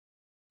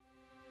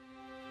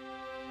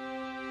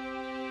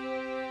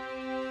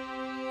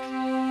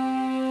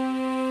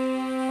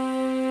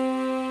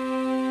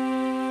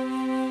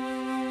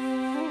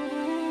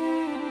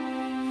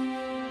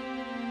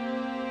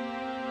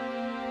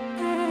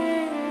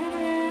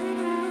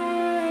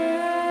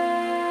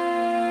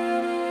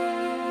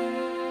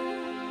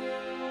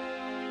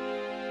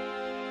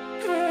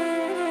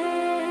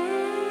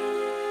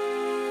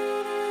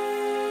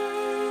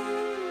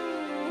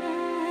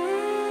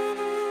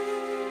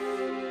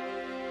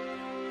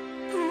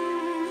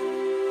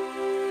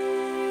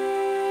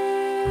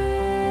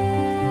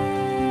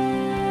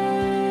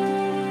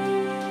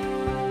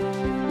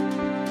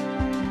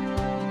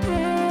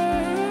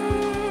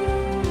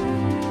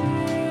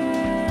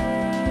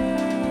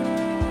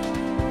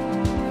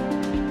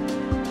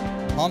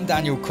I'm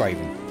Daniel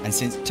Craven, and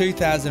since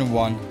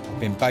 2001, I've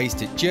been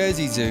based at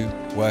Jersey Zoo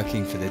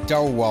working for the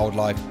Durrell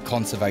Wildlife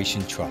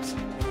Conservation Trust.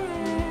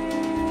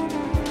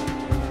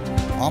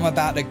 I'm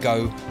about to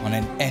go on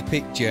an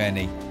epic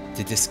journey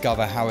to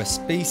discover how a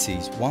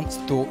species once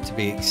thought to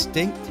be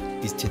extinct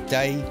is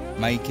today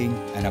making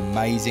an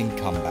amazing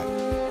comeback.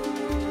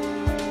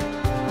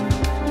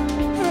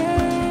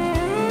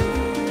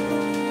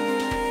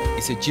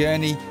 It's a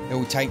journey that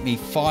will take me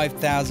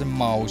 5,000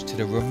 miles to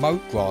the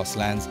remote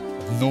grasslands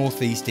of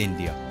northeast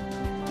India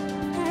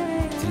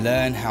to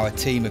learn how a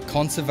team of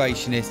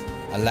conservationists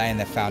are laying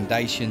the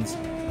foundations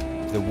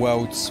for the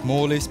world's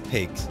smallest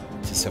pigs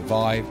to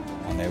survive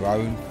on their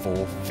own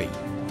 4 feet.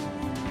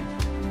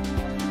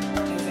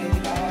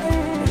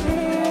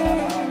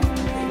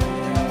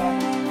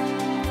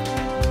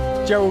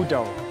 Gerald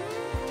Durrell,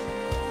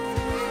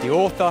 the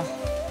author,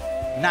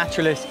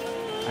 naturalist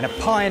and a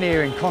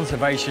pioneer in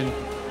conservation,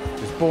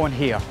 was born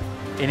here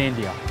in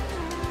India.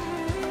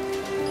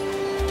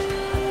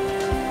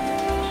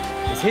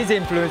 It's his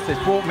influence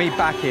that's brought me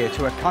back here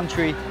to a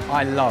country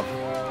I love.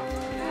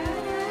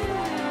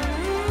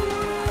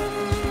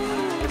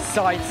 The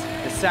sights,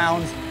 the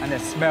sounds and the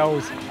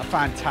smells are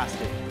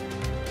fantastic.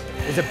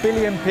 There's a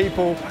billion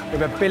people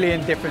with a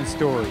billion different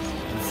stories.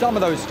 And some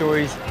of those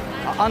stories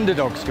are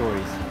underdog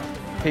stories.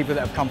 People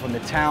that have come from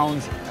the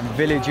towns and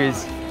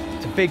villages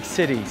to big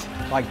cities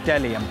like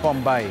Delhi and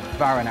Bombay,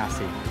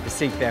 Varanasi, to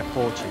seek their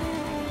fortune.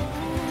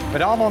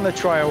 But I'm on the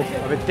trail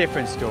of a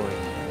different story.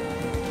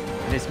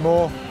 And it's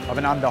more of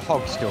an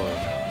underhog story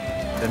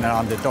than an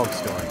underdog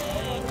story.